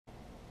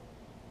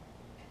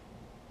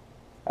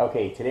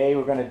Okay, today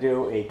we're going to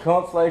do a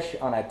coolant flush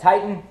on a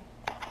Titan.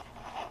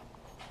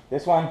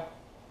 This one.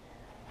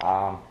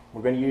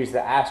 We're going to use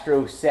the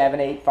Astro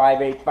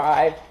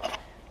 78585,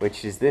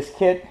 which is this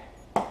kit.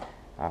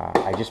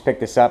 I just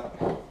picked this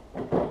up a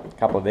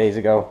couple of days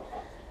ago.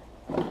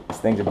 This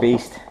thing's a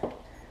beast.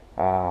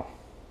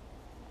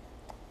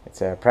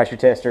 It's a pressure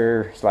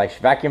tester slash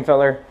vacuum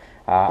filler.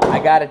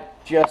 I got it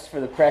just for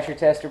the pressure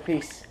tester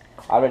piece.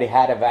 I already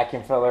had a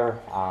vacuum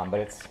filler, but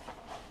it's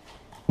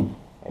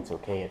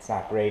okay. It's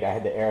not great. I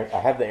have the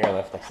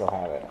AirLift. I still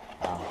have it.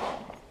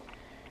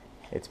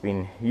 It's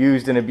been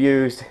used and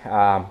abused,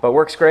 but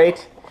works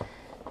great.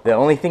 The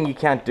only thing you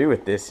can't do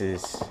with this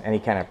is any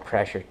kind of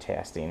pressure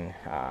testing,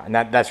 and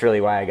that's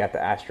really why I got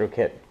the Astro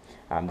kit.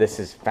 This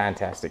is a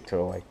fantastic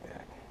tool, like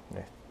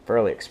a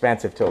fairly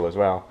expensive tool as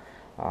well,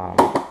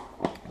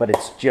 but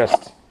it's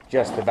just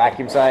the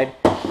vacuum side.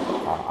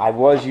 I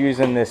was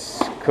using this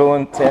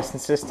coolant testing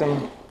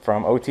system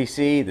from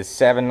OTC, the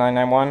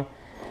 7991.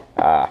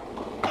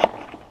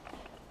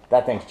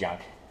 That thing's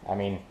junk. I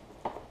mean,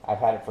 I've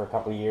had it for a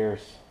couple of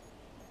years.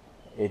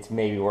 It's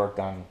maybe worked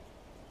on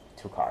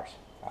 2 cars.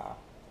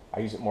 I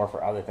use it more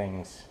for other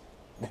things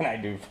than I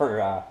do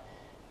for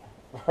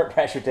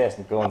pressure test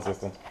and coolant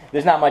systems.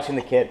 There's not much in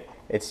the kit.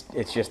 It's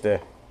just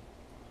a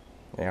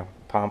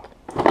pump.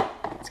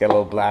 It's got a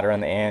little bladder on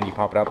the end. You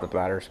pump it up. The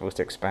bladder is supposed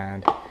to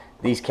expand.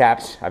 These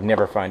caps, I've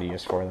never found a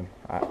use for them.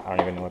 I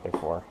don't even know what they're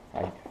for.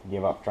 I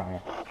give up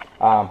trying.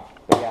 But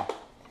yeah,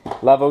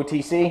 love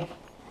OTC.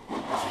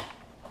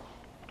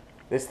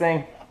 This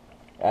thing,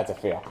 that's a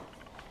fail.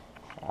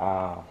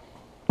 I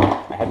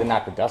had to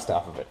knock the dust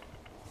off of it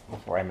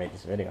before I made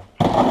this video.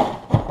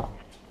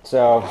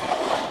 So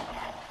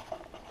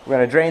we're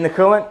gonna drain the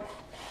coolant.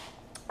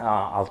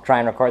 I'll try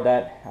and record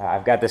that.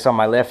 I've got this on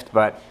my lift,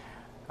 but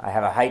I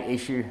have a height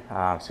issue.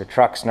 So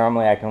trucks,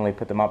 normally I can only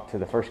put them up to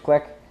the first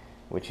click,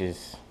 which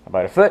is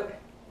about 1 foot,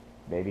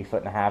 maybe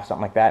 1.5 feet,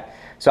 something like that.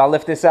 So I'll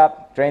lift this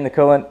up, drain the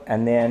coolant,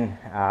 and then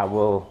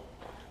we'll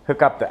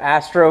hook up the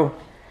Astro.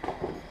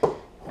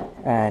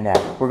 And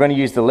we're going to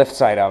use the lift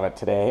side of it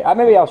today.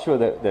 Maybe I'll show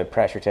the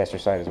pressure tester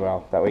side as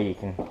well. That way you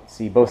can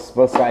see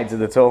both sides of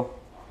the tool.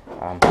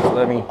 So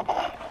let me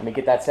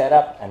get that set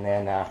up, and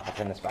then I'll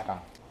turn this back on.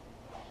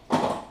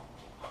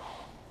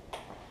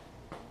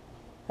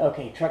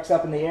 Okay, truck's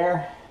up in the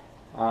air.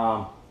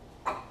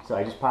 So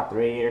I just popped the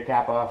radiator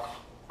cap off.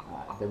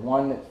 The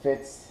one that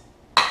fits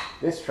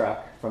this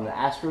truck from the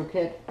Astro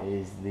kit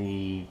is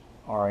the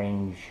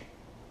orange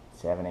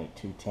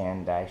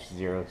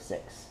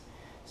 78210-06.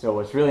 So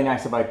what's really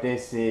nice about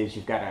this is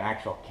you've got an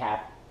actual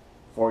cap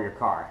for your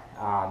car.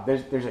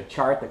 There's a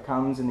chart that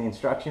comes in the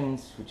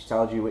instructions which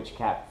tells you which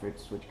cap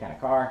fits which kind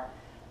of car.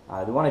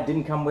 The one it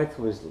didn't come with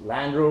was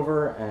Land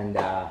Rover and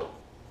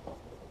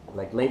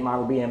like late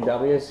model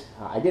BMWs.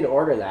 I did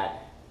order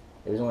that.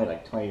 It was only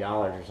like $20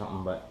 or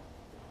something, but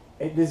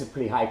this is a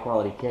pretty high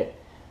quality kit.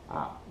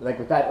 Like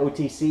with that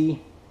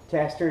OTC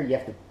tester, you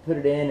have to put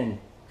it in and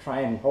try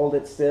and hold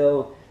it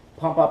still,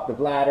 pump up the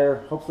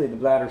bladder, hopefully the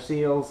bladder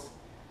seals.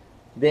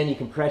 Then you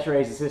can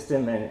pressurize the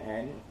system,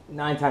 and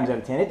 9 times out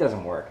of 10 it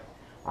doesn't work.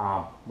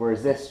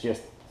 Whereas this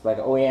just, it's like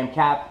an OEM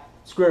cap,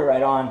 screw it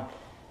right on,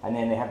 and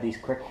then they have these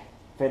quick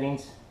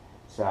fittings.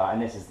 So,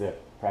 and this is the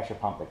pressure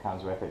pump that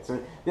comes with it. So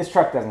this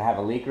truck doesn't have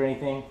a leak or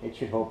anything. It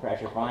should hold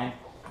pressure fine.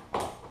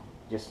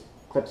 Just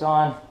clips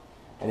on,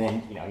 and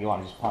then you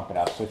want to just pump it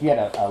up. So if you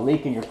had a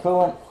leak in your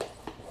coolant,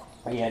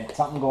 or you had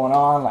something going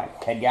on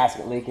like head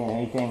gasket leaking or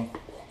anything,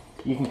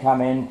 you can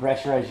come in,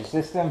 pressurize your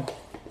system.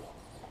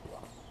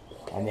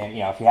 And then,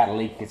 if you had a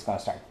leak, it's going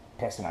to start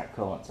pissing out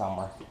coolant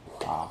somewhere.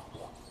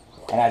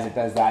 And as it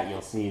does that,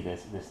 you'll see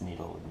this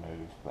needle would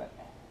move. But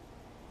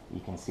you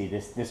can see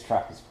this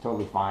truck is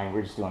totally fine.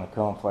 We're just doing a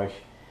coolant flush.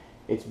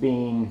 It's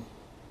been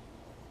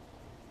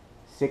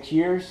 6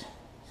 years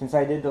since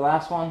I did the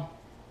last one.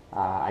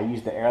 I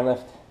used the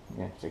AirLift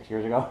 6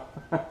 years ago.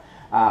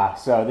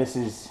 So this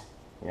is,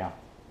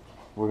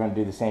 we're going to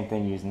do the same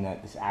thing using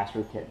this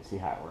Astro kit and see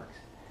how it works.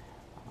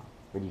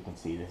 But you can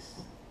see this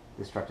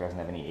truck doesn't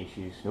have any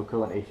issues, no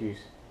coolant issues.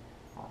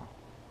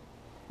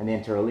 And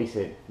then to release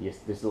it,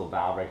 this little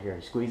valve right here,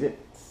 you squeeze it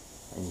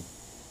and you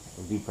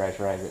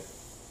depressurize it.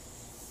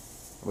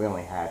 We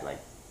only had like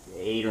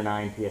 8 or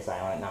 9 psi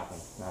on it,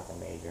 nothing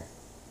major.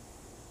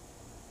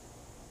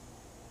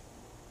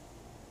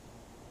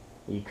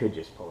 You could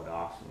just pull it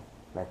off and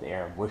let the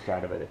air whoosh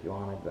out of it if you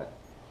wanted, but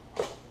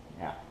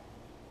yeah.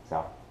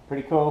 So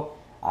pretty cool.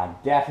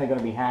 Definitely going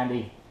to be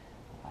handy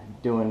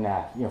doing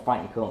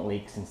fighting coolant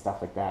leaks and stuff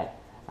like that.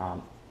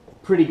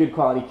 Pretty good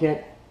quality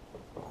kit.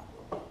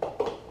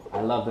 I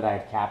love that I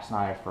have caps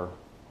now for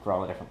all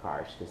the different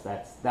cars, because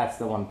that's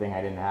the one thing I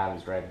didn't have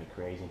is driving me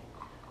crazy.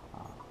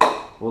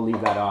 We'll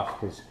leave that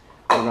off because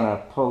we're going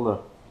to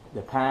pull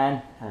the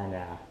pan and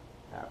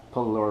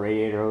pull the lower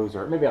radiator hose,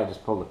 or maybe I'll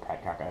just pull the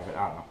petcock out of it.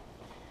 I don't know.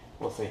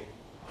 We'll see.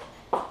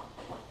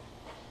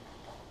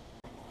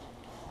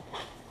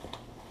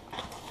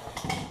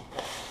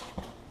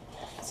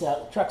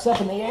 So truck's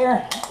up in the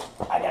air.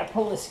 I gotta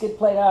pull this skid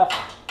plate off.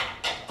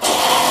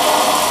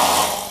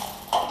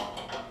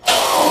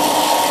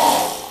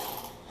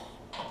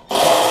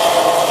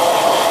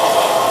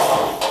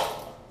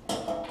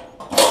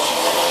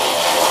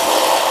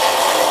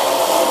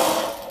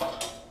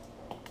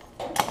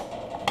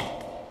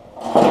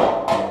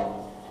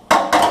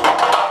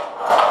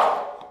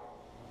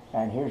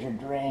 There's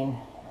your drain.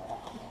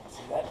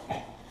 See that?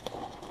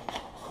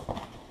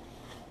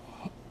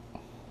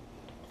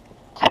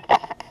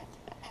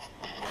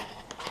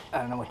 I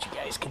don't know what you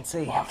guys can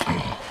see. Right,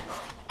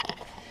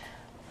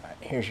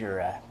 here's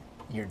your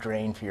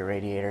drain for your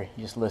radiator.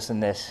 You just loosen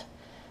this,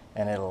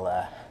 and it'll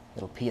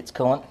pee its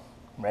coolant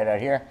right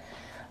out here.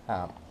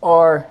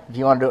 Or if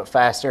you want to do it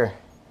faster,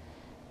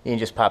 you can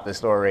just pop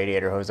this lower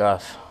radiator hose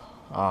off.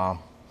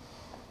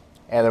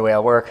 Either way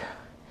will work.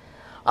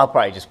 I'll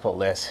probably just pull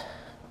this.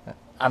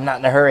 I'm not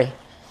in a hurry.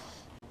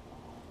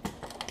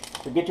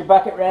 So get your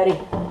bucket ready.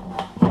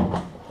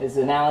 This is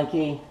an Allen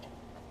key.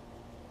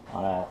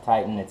 On a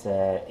Titan, it's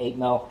a 8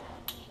 mil.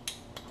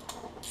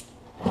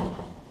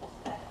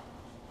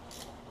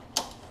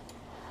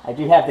 I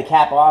do have the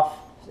cap off.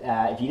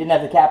 If you didn't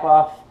have the cap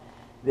off,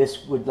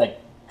 this would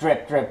like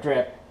drip, drip,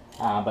 drip.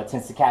 But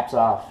since the cap's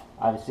off,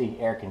 obviously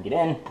air can get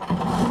in.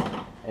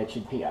 It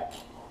should pee up.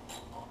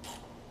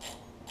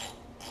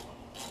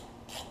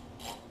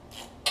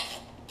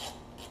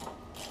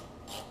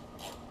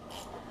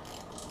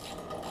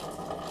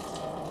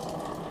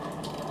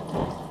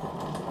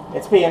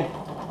 It's peeing.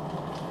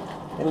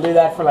 It'll do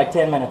that for like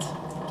 10 minutes.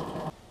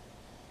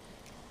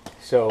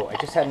 So I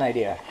just had an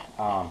idea.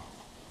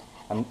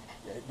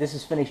 This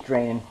is finished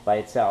draining by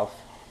itself,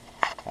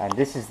 and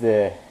this is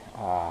the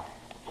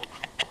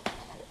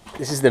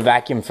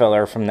vacuum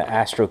filler from the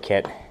Astro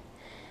kit.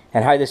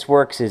 And how this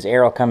works is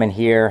air will come in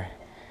here,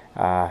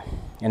 and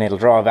it'll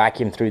draw a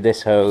vacuum through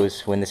this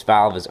hose when this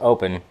valve is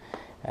open.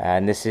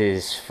 And this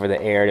is for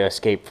the air to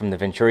escape from the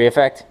Venturi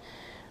effect.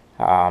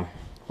 But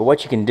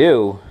what you can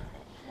do,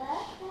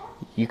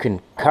 you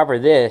can cover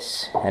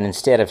this, and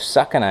instead of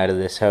sucking out of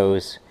this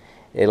hose,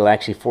 it'll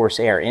actually force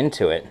air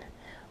into it,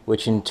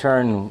 which in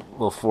turn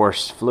will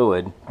force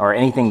fluid or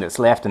anything that's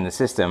left in the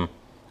system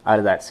out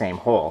of that same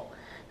hole.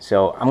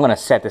 So I'm going to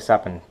set this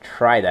up and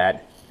try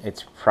that.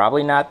 It's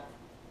probably not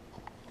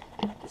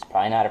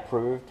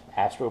approved.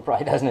 Astro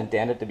probably doesn't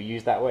intend it to be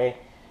used that way.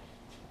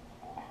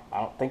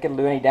 I don't think it'll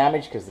do any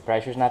damage because the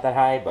pressure's not that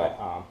high,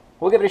 but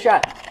we'll give it a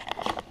shot.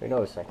 Who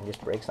knows, I can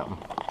just break something.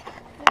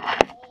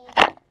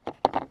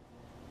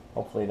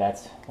 Hopefully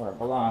that's where it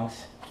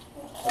belongs.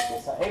 Okay,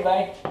 so, hey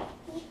buddy,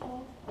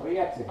 what are you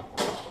up to?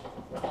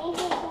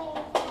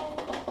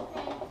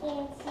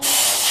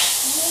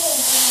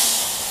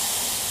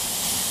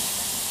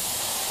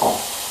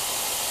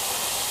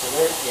 So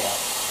there's, yeah.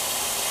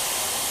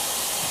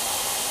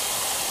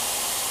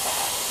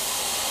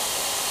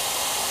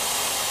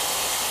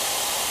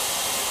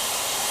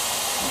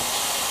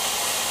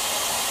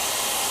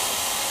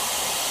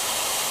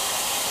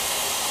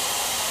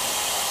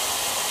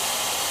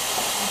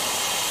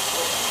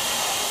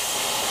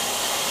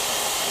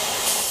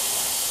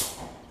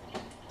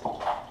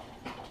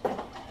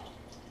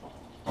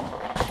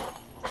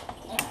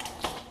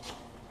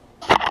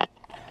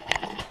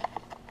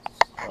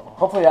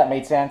 Hopefully that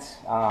made sense.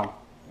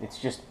 It's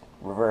just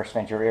reverse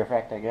Venturi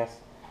effect, I guess.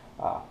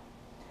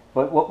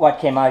 But what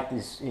came out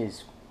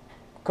is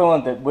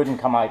coolant that wouldn't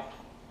come out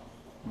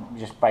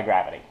just by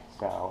gravity.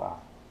 So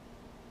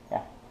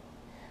yeah,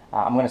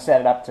 I'm going to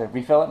set it up to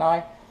refill it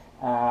now.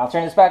 I'll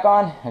turn this back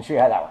on and show you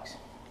how that works.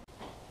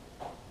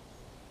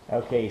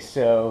 Okay,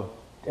 so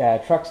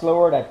truck's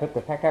lowered. I put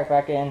the petcock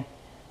back in.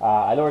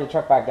 I lowered the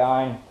truck back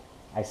down.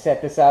 I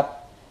set this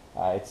up.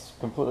 It's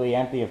completely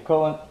empty of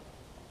coolant.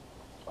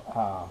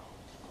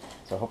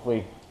 So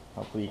hopefully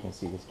you can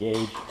see this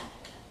gauge.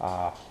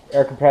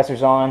 Air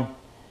compressor's on.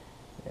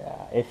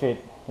 If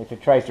it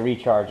tries to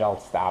recharge, I'll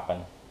stop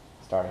and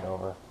start it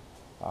over.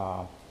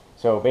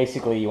 So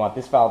basically, you want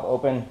this valve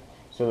open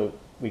so that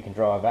we can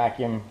draw a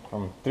vacuum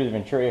through the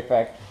Venturi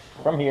effect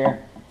from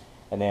here,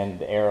 and then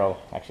the air will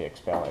actually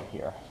expel it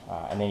here.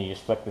 And then you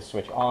just flick the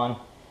switch on,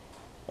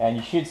 and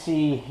you should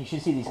see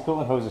these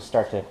coolant hoses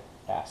start to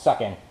suck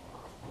in.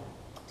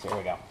 So here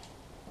we go.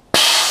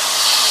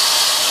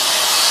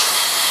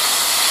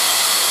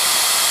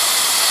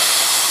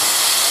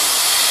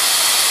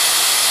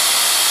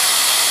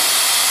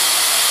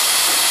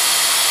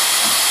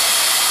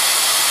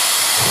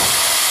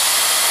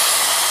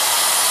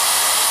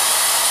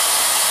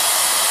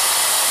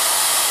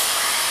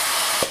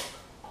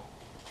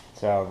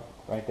 So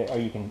right there,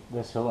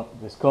 this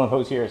coolant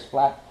hose here is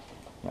flat.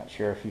 I'm not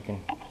sure if you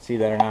can see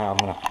that or not. I'm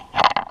gonna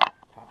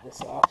pop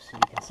this off so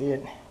you can see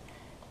it.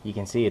 You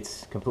can see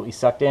it's completely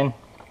sucked in.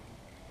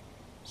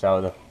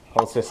 So the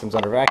whole system's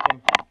under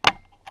vacuum.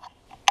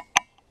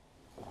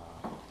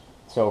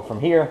 So from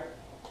here,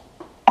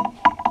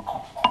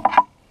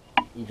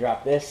 you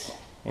drop this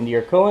into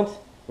your coolant.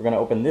 We're gonna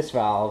open this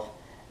valve,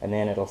 and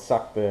then it'll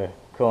suck the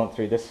coolant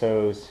through this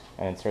hose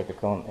and insert the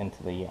coolant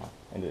into the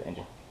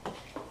engine.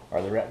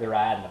 Or the rad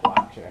and the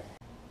block, sure.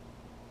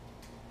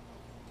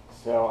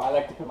 So I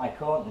like to put my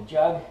coolant in the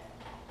jug,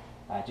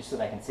 just so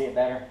that I can see it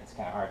better. It's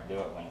kind of hard to do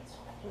it when it's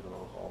through the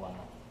little hole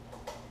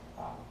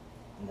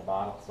in the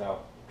bottle. So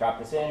drop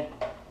this in,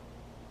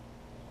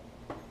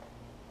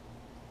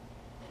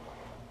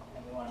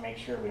 and we want to make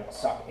sure we don't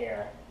suck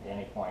air at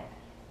any point.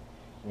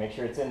 So make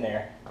sure it's in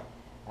there,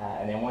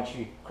 and then once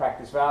you crack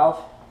this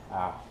valve,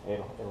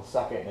 it'll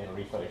suck it and it'll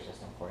refill your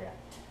system for you.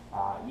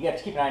 You have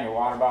to keep an eye on your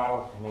water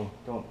bottle. I mean,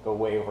 don't go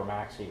way over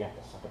max, so you have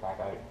to suck it back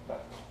out,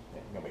 but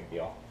no big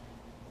deal.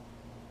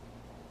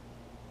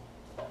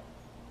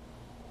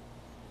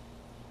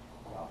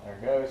 Well, there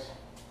it goes.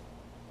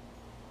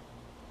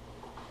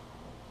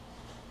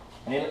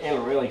 And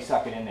it'll really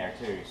suck it in there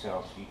too,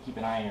 so you keep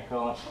an eye on your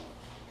coolant.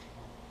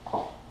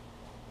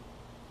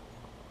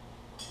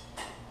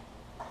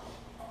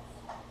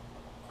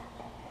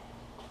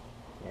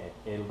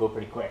 It'll go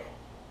pretty quick.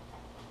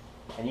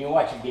 And you can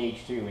watch your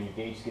gauge too. When your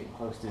gauge is getting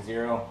close to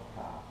zero,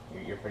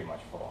 you're pretty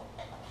much full.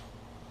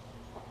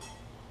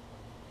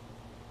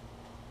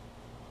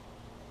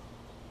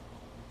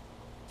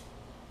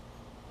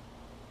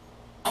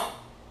 And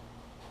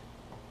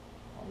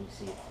you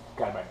see,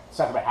 got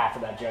sucked about half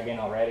of that jug in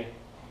already.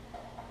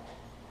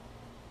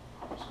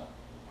 Just gonna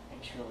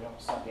make sure we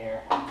don't suck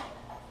air. Just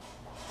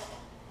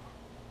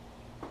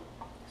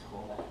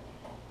hold that.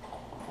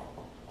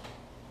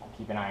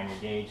 Keep an eye on your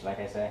gauge, like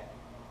I say.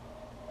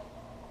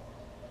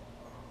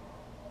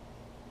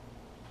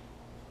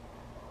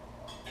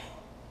 So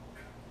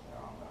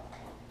I'm gonna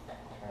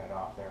turn it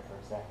off there for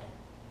a second.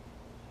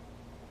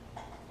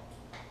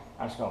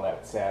 I'm just gonna let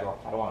it settle.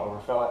 I don't want to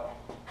overfill it.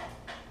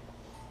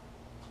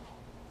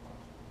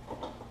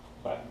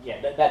 But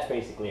yeah, that's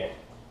basically it.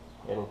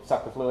 It'll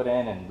suck the fluid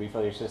in and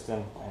refill your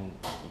system, and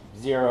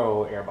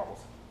 0 air bubbles.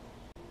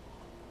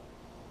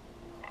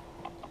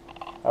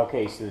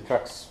 Okay, so the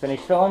truck's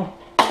finished filling.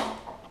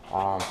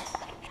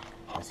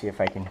 Let's see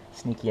if I can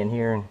sneak you in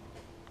here and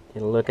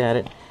get a look at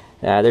it.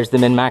 There's the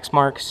min-max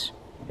marks.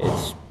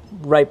 It's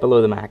right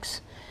below the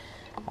max.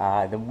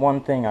 The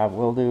one thing I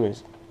will do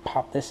is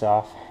pop this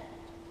off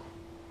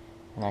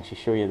and actually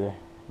show you the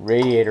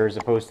radiator as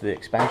opposed to the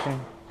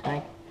expansion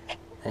tank.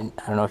 And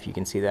I don't know if you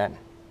can see that.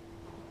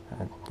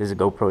 There's a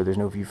GoPro, there's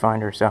no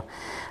viewfinder, so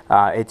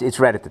it's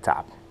red at the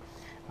top.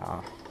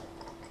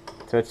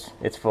 So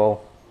it's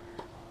full.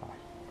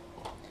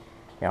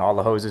 You know, all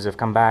the hoses have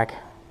come back.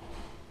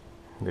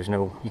 There's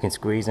no, you can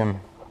squeeze them.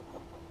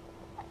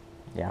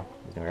 Yeah,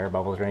 there's no air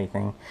bubbles or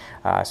anything.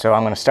 So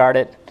I'm going to start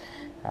it,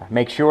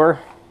 make sure,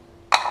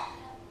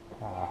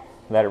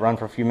 let it run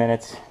for a few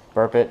minutes,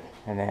 burp it,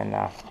 and then,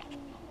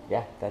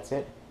 yeah, that's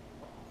it.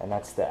 And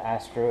that's the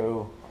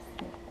Astro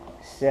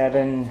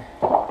 7,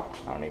 I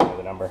don't even know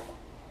the number,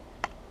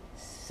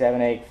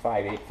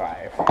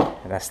 78585.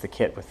 And that's the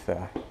kit with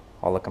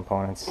all the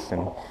components.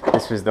 And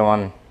this was the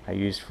one I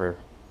used for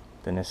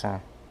the Nissan.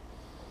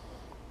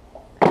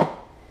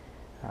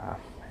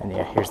 And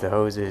yeah, here's the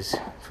hoses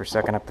for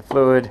sucking up the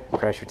fluid,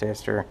 pressure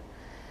tester.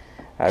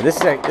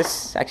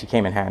 This actually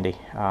came in handy.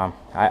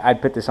 I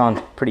put this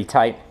on pretty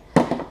tight,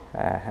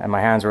 and my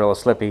hands were a little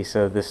slippy,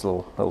 so this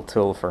little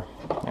tool for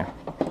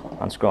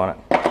unscrewing it.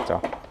 So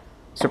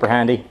super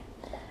handy.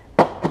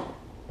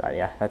 But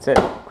yeah, that's it.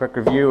 Quick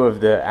review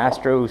of the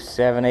Astro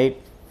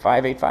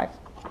 78585.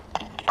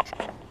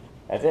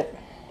 That's it.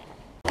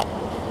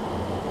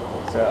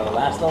 So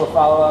last little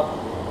follow-up.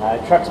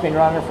 Truck's been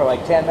running for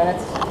like 10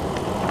 minutes.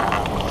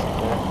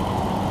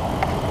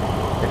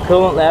 The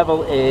coolant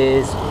level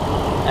is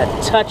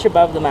a touch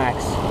above the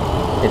max.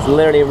 It's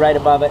literally right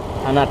above it.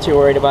 I'm not too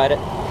worried about it.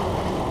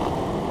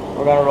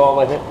 We're gonna roll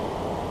with it.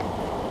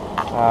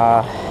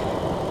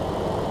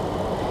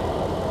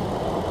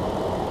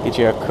 Get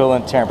you a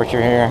coolant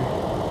temperature here.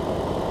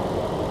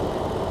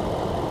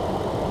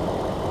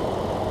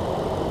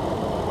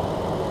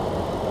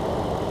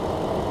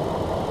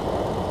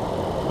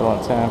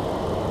 Coolant temp.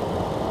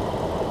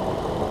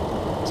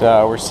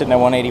 So we're sitting at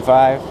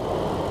 185. I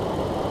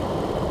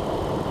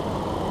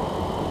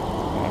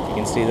don't know if you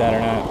can see that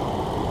or not.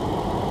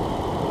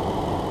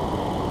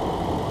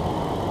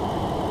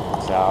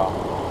 So,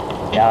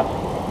 yeah,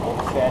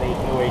 hold steady,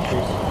 no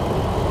issues.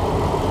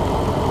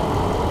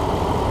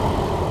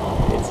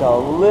 It's a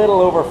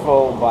little over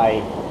full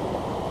by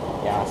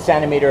a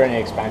centimeter in the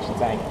expansion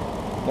tank.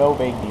 No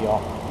big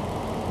deal.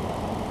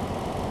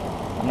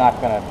 I'm not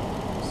gonna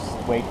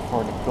wait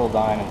for it to cool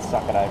down and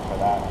suck it out for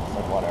that. It's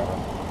like whatever.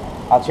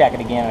 I'll check it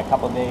again in a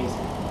couple of days.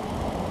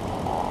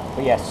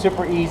 But yeah,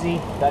 super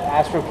easy. That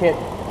Astro kit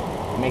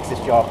makes this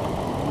job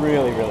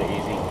really, really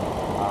easy.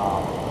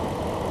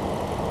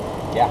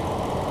 Yeah.